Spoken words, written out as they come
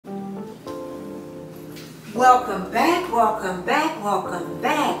Welcome back, welcome back, welcome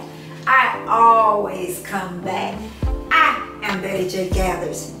back. I always come back. I am Betty J.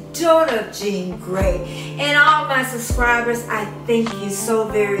 Gathers, daughter of Jean Grey. And all my subscribers, I thank you so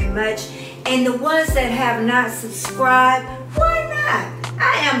very much. And the ones that have not subscribed, why not?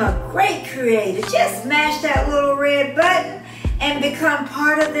 I am a great creator. Just smash that little red button and become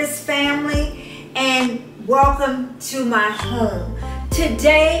part of this family. And welcome to my home.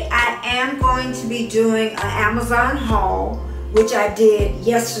 Today I am going to be doing an Amazon haul, which I did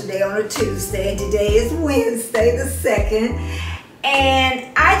yesterday on a Tuesday, and today is Wednesday the 2nd.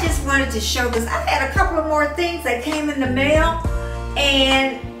 And I just wanted to show this. I had a couple of more things that came in the mail,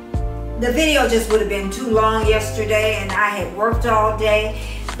 and the video just would have been too long yesterday, and I had worked all day.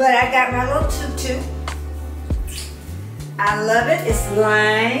 But I got my little tutu. I love it. It's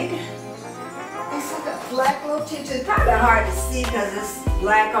lined. It's like a black little tutu. It's probably hard to see because it's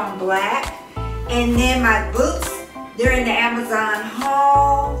black on black. And then my boots, they're in the Amazon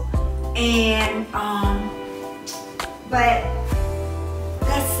haul. And but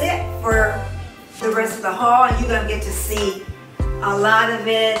that's it for the rest of the haul. And you're gonna get to see a lot of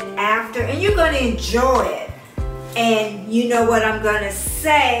it after, and you're gonna enjoy it. And you know what I'm gonna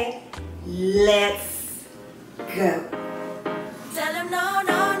say? Let's go. Tell him no,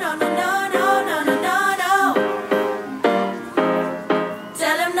 no, no, no, no, no, no, no, no, no.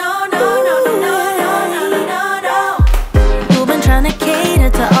 Tell him no, no, no, no, no, no, no, no, no. You've been trying to cater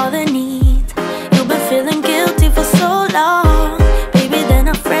to all the needs. You've been feeling guilty for so long. Baby, they're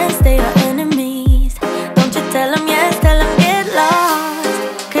not friends, they are enemies. Don't you tell them yes, tell them get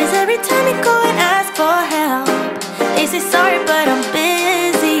lost. Cause every time you go and ask for help, they say sorry, but I'm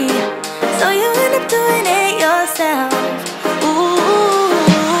busy. So you end up doing it yourself.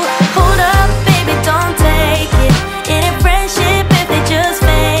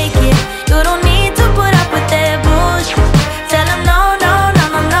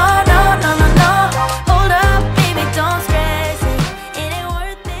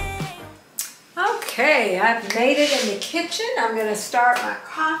 I've made it in the kitchen. I'm gonna start my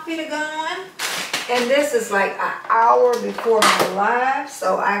coffee to go on. And this is like an hour before my live,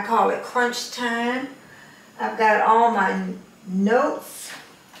 so I call it crunch time. I've got all my notes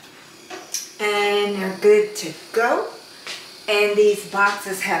and they're good to go. And these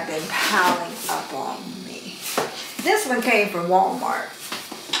boxes have been piling up on me. This one came from Walmart.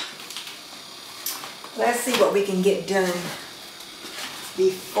 Let's see what we can get done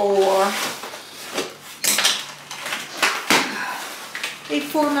before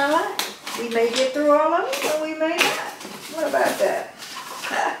my life. We may get through all of them, or we may not. What about that?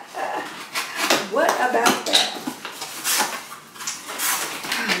 What about that?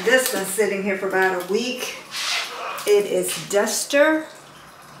 This one's sitting here for about a week. It is Duster.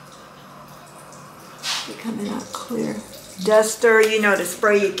 It's coming out clear. Duster, you know, to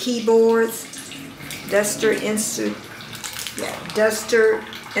spray your keyboards. Duster Instant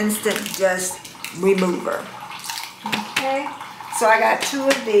Dust Remover. Okay. So I got 2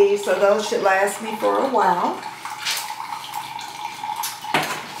 of these, so those should last me for a while.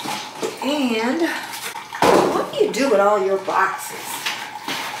 And what do you do with all your boxes?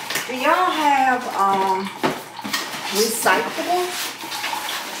 Do y'all have recyclables?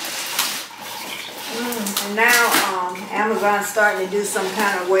 And now Amazon's starting to do some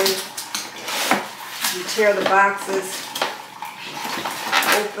kind of way you tear the boxes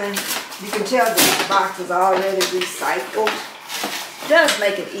open. You can tell that the box is already recycled. It does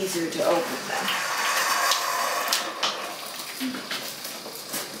make it easier to open them.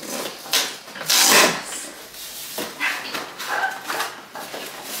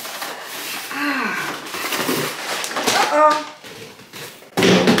 Uh-oh.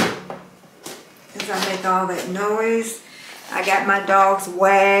 As I make all that noise, I got my dog's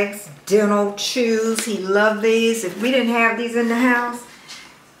Wags dental chews. He loved these. If we didn't have these in the house,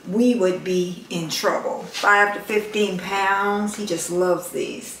 we would be in trouble. 5 to 15 pounds. He just loves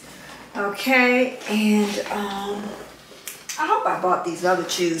these. Okay, and I hope I bought these other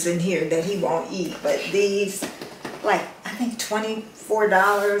chews in here that he won't eat, but these, like, I think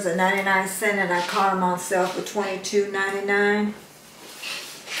 $24.99, and I caught them on sale for $22.99.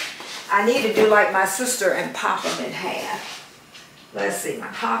 I need to do like my sister and pop them in half. Let's see, my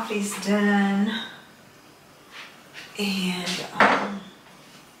coffee's done. And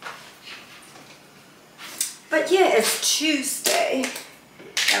but yeah, it's Tuesday.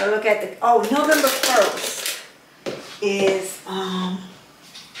 Gotta look at the, November 1st is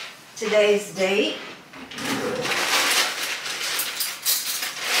today's date.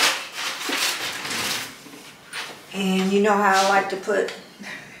 And you know how I like to put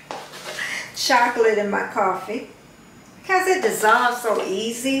chocolate in my coffee because it dissolves so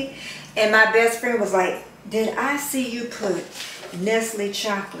easy. And my best friend was like, did I see you put Nestle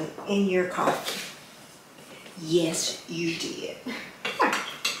chocolate in your coffee? Yes, you did.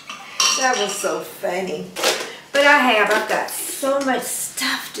 That was so funny. But I've got so much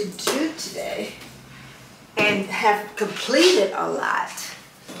stuff to do today and have completed a lot.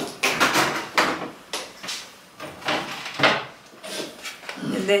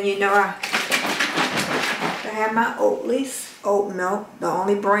 And then, you know, I have my Oatly's oat milk, the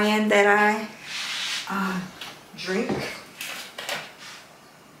only brand that I drink.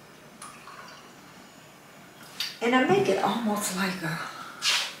 And I make it almost like a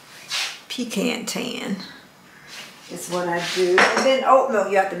pecan tan. Is what I do. And then oat milk,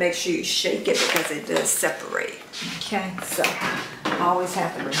 you have to make sure you shake it because it does separate. Okay, so I always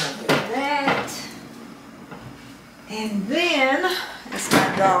have to remember that. And then, as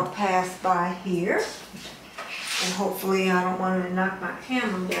my dog passed by here, and hopefully I don't want her to knock my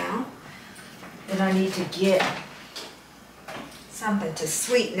camera down, then I need to get something to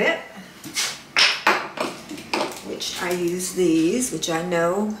sweeten it, which I use these, which I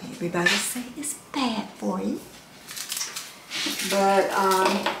know everybody say is bad for you. But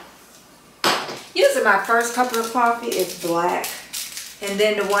usually my first cup of coffee is black, and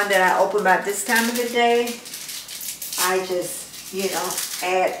then the one that I open about this time of the day, I just, you know,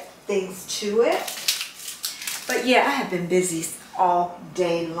 add things to it. But yeah, I have been busy all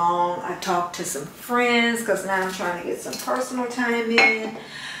day long. I talked to some friends because now I'm trying to get some personal time in.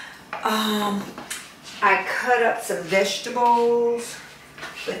 I cut up some vegetables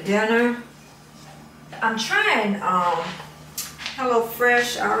for dinner. I'm trying Hello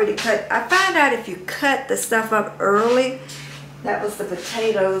Fresh. I already cut. I found out if you cut the stuff up early, that was the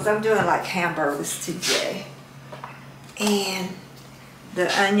potatoes. I'm doing like hamburgers today. And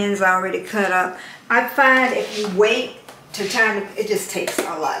the onions I already cut up. I find if you wait to time, it just takes a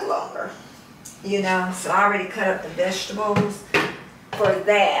lot longer. You know, so I already cut up the vegetables for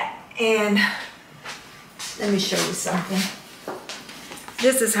that. And let me show you something.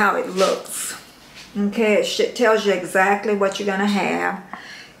 This is how it looks. Okay, it tells you exactly what you're gonna have.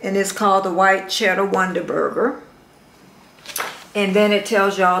 And it's called the White Cheddar Wonder Burger. And then it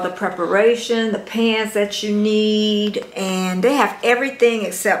tells you all the preparation, the pans that you need, and they have everything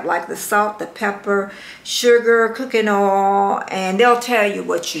except like the salt, the pepper, sugar, cooking oil, and they'll tell you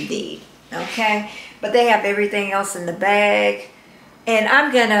what you need, okay? But they have everything else in the bag. And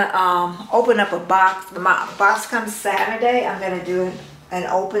I'm gonna open up a box. My box comes Saturday. I'm gonna do an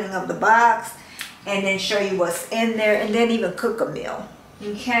opening of the box and then show you what's in there, and then even cook a meal,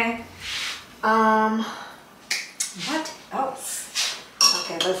 okay? What else?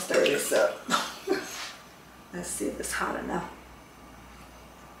 Okay, let's stir this up. Let's see if it's hot enough.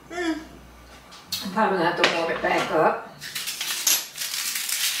 I'm probably gonna have to warm it back up.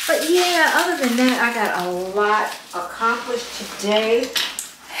 But yeah, other than that, I got a lot accomplished today.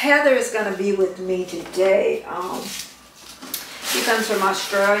 Heather is gonna be with me today. She comes from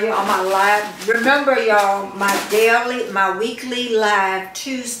Australia on my live. Remember, y'all, my weekly live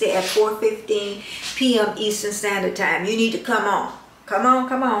Tuesday at 4:15 p.m. Eastern Standard Time. You need to come on. Come on,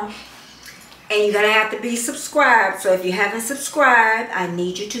 come on. And you're going to have to be subscribed. So if you haven't subscribed, I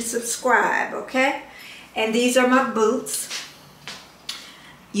need you to subscribe, okay? And these are my boots.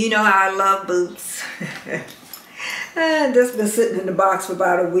 You know how I love boots. This been sitting in the box for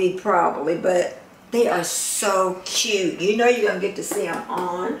about a week probably, but they are so cute. You know you're going to get to see them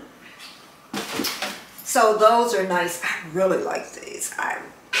on. So those are nice. I really like these. I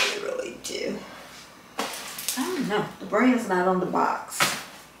really, really do. I don't know. The brand's not on the box.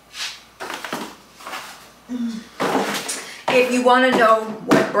 If you want to know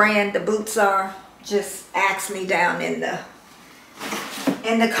what brand the boots are, just ask me down in the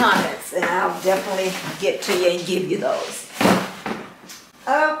comments, and I'll definitely get to you and give you those.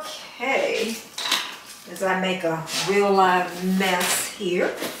 Okay. As I make a real live mess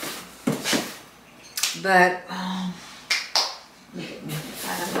here. But, look at me.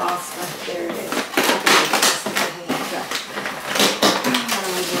 I have lost my, there it is. I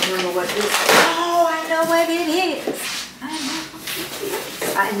don't even remember what this is. Oh, I know what it is. I know what it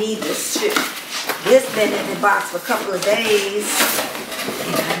is. I need this shit. This been in the box for a couple of days,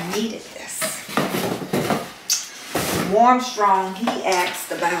 and I needed this. Warmstrong, he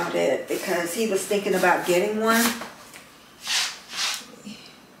asked about it because he was thinking about getting one.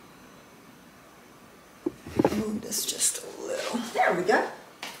 Move this just a little. There we go.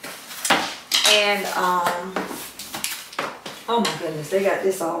 And oh my goodness, they got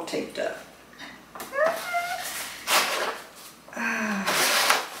this all taped up.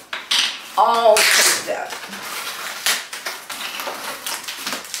 all taped up.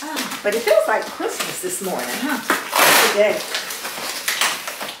 Oh, but it feels like Christmas this morning, huh? Today.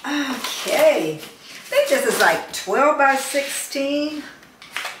 Okay. I think this is like 12 by 16.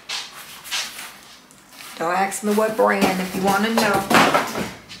 Don't ask me what brand if you want to know.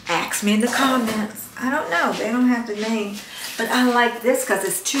 Ask me in the comments. I don't know. They don't have the name. But I like this because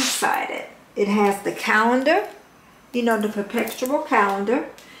it's two-sided. It has the calendar, you know, the perpetual calendar.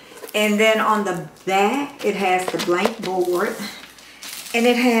 And then on the back, it has the blank board. And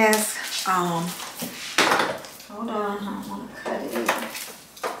it has, hold on, I want to cut it.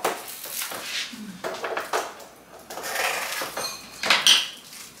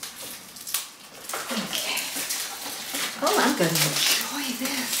 Oh, I'm going to enjoy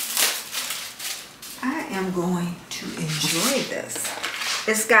this. I am going to enjoy this.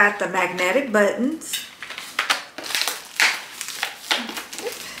 It's got the magnetic buttons.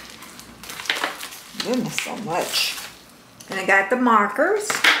 Goodness, so much. And I got the markers.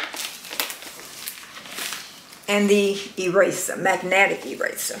 And the eraser, magnetic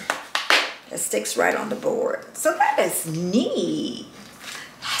eraser. That sticks right on the board. So that is neat.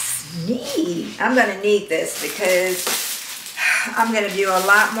 That's neat. I'm going to need this because I'm going to do a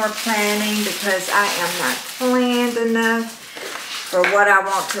lot more planning because I am not planned enough for what I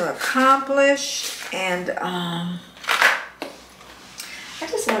want to accomplish. And I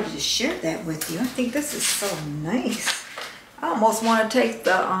just wanted to share that with you. I think this is so nice. I almost want to take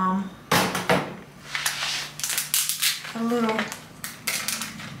the a little,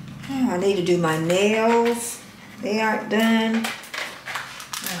 I need to do my nails. They aren't done.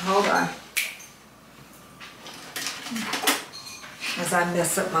 Hold on. As I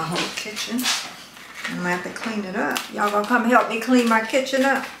mess up my whole kitchen. I'm gonna have to clean it up. Y'all gonna come help me clean my kitchen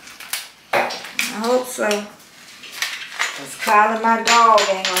up? I hope so. Because Kyle and my dog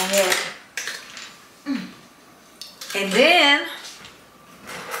ain't gonna help. And then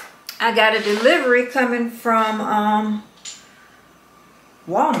I got a delivery coming from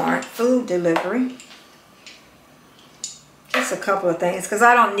Walmart, food delivery. Just a couple of things because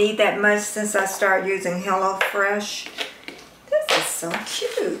I don't need that much since I started using HelloFresh. This is so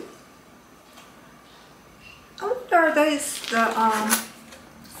cute. I wonder, are these the,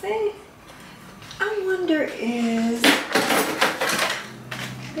 see? I wonder is,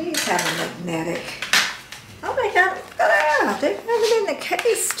 these have a magnetic. Oh, they got it, they have it in the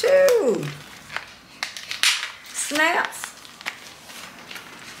case too. Snaps.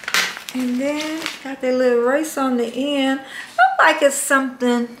 And then got that little eraser on the end. Look like it's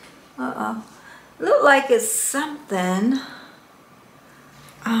something, look like it's something,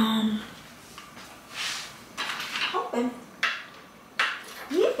 hoping.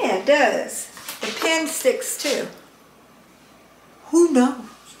 Yeah, it does. The pen sticks too. Who knows?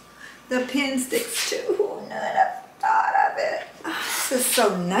 The pen sticks too. Who would have thought of it? Oh, this is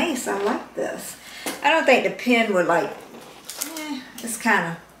so nice. I like this. I don't think the pen would like, it's kind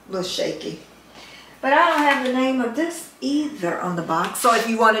of a little shaky. But I don't have the name of this either on the box. So if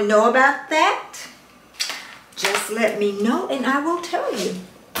you want to know about that, just let me know and I will tell you.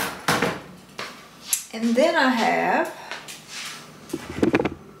 And then I have,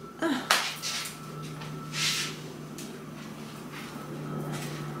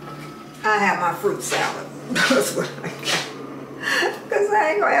 my fruit salad. That's what I got. Because I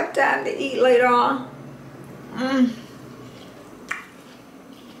ain't going to have time to eat later on.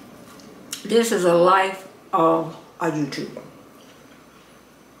 This is a life of a YouTuber.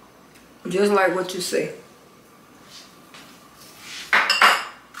 Just like what you see.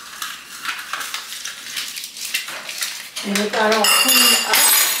 And if I don't clean up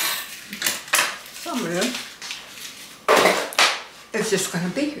some of them, it's just going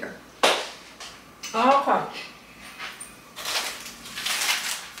to be here. Okay.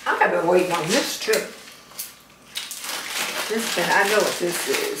 I have been waiting on this too. This thing, I know what this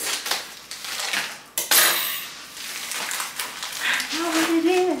is. I know what it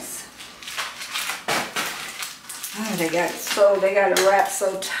is. Oh, they got it wrapped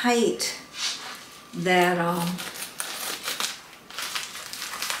so tight that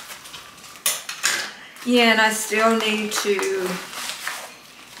yeah, and I still need to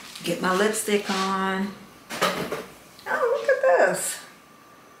get my lipstick on. Oh, look at this.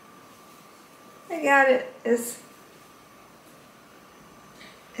 They got it. Is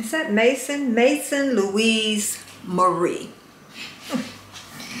that Mason? Mason Louise Marie.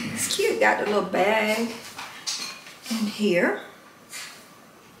 It's cute. Got a little bag in here.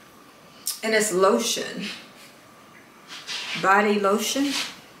 And it's lotion. Body lotion.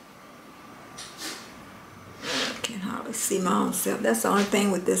 I can hardly see my own self. That's the only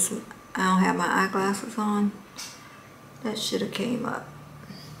thing with this I don't have my eyeglasses on. That should have came up.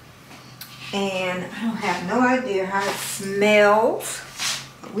 And I don't have no idea how it smells.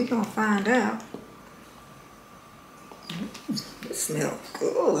 But we're gonna find out. It smells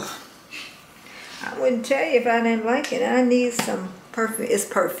good. I wouldn't tell you if I didn't like it. I need some perfume. It's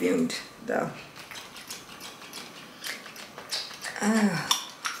perfumed though.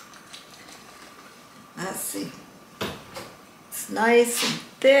 Let's see. It's nice and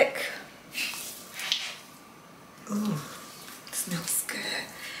thick. Ooh, it smells good.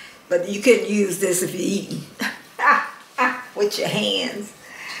 But you couldn't use this if you're eating with your hands.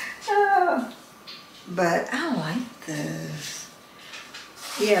 Oh, but I like this.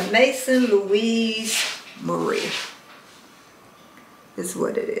 Yeah, Mason Louise Marie is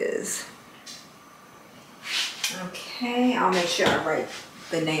what it is. Okay, I'll make sure I write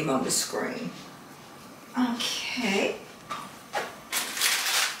the name on the screen. Okay.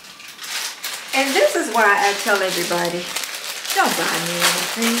 And this is why I tell everybody, don't buy me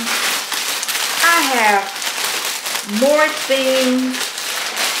anything. I have more things.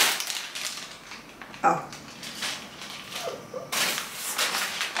 Oh.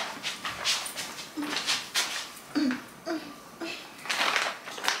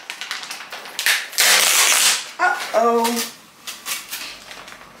 Uh-oh.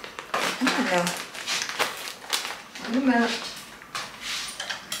 I don't know. Wait a minute.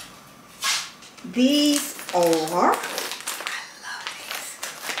 These are, I love these.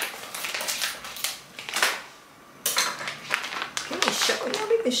 Can we show, no,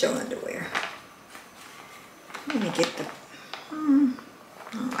 we can show underwear. Let me get the, I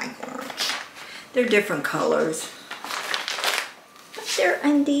don't like orange. They're different colors. But they're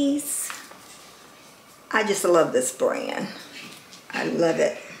undies. I just love this brand. I love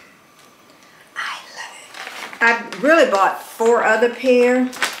it. I love it. I really bought 4 other pair.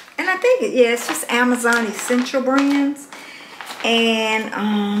 And I think, yeah, it's just Amazon Essential Brands.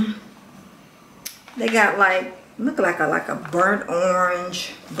 And they got like, look like a burnt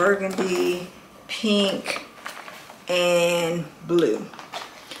orange, burgundy, pink, and blue.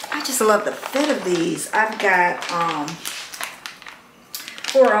 I just love the fit of these. I've got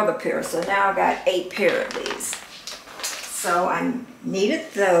 4 other pairs, so now I got 8 pair of these. So I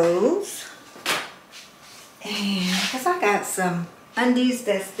needed those. And because I got some undies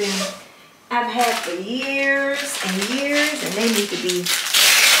that's been I've had for years and years, and they need to be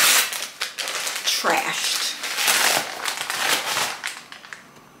trashed.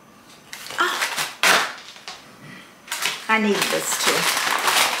 Oh, I need this too.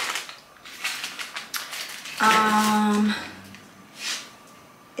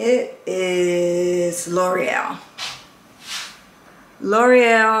 It is L'Oreal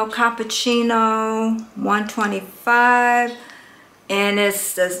Cappuccino 125. And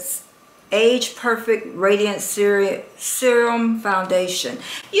it's this Age Perfect Radiant Serum Foundation.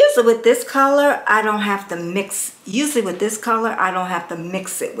 Usually with this color, I don't have to mix. Usually with this color, I don't have to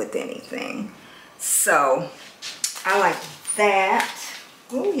mix it with anything. So I like that.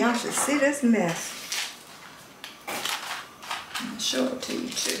 Oh, y'all should see this mess. I'll show it to you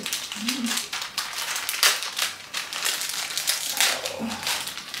too.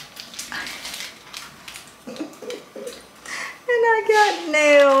 I got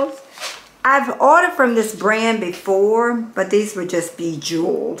nails. I've ordered from this brand before, but these would just be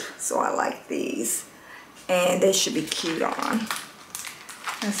jeweled, so I like these, and they should be cute on.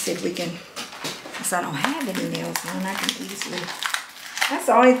 Let's see if we can, since I don't have any nails on, I can easily, that's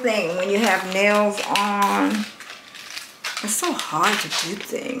the only thing when you have nails on, it's so hard to do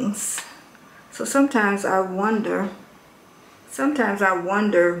things. So sometimes I wonder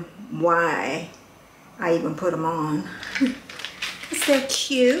why I even put them on. Is that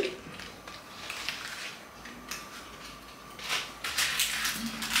cute?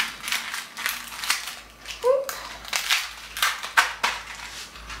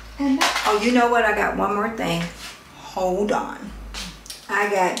 And oh, you know what? I got one more thing. Hold on. I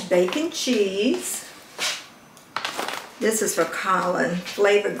got bacon cheese. This is for Colin.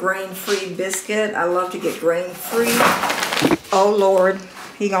 Flavored grain-free biscuit. I love to get grain-free. Oh Lord,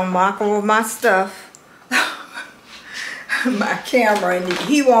 he gonna mock over my stuff. My camera, and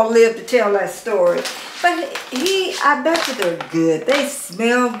he won't live to tell that story. But I bet you they're good. They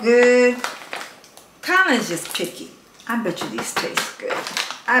smell good. Colin's just picky. I bet you these taste good.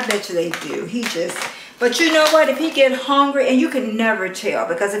 I bet you they do. But you know what? If he get hungry, and you can never tell,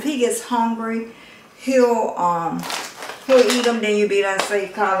 because if he gets hungry, he'll eat them. Then you be done say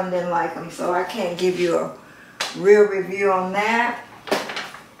Colin didn't like them. So I can't give you a real review on that.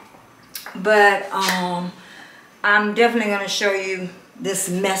 But I'm definitely going to show you this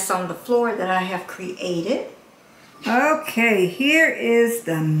mess on the floor that I have created. Okay, here is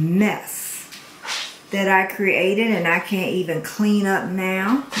the mess that I created, and I can't even clean up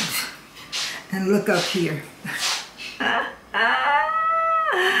now. And look up here.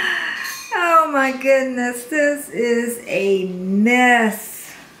 Oh my goodness, this is a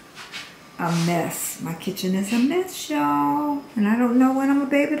mess. A mess. My kitchen is a mess, y'all. And I don't know when I'm gonna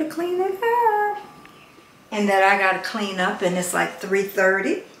be able to clean it up. And that I gotta clean up, and it's like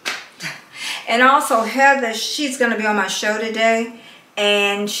 3:30. And also Heather, she's gonna be on my show today.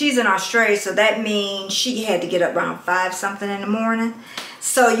 And she's in Australia, so that means she had to get up around 5 something in the morning.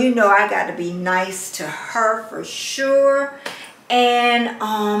 So you know I got to be nice to her for sure. And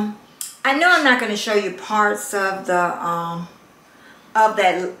I know I'm not going to show you parts of the of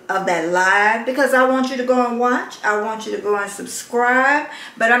that live, because I want you to go and watch. I want you to go and subscribe.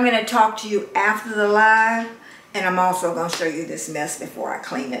 But I'm going to talk to you after the live, and I'm also going to show you this mess before I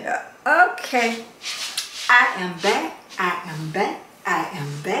clean it up. Okay, I am back. I am back. I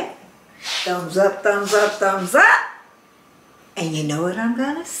am back. Thumbs up, thumbs up, thumbs up. And you know what I'm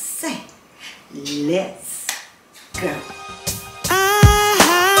gonna say? Let's go.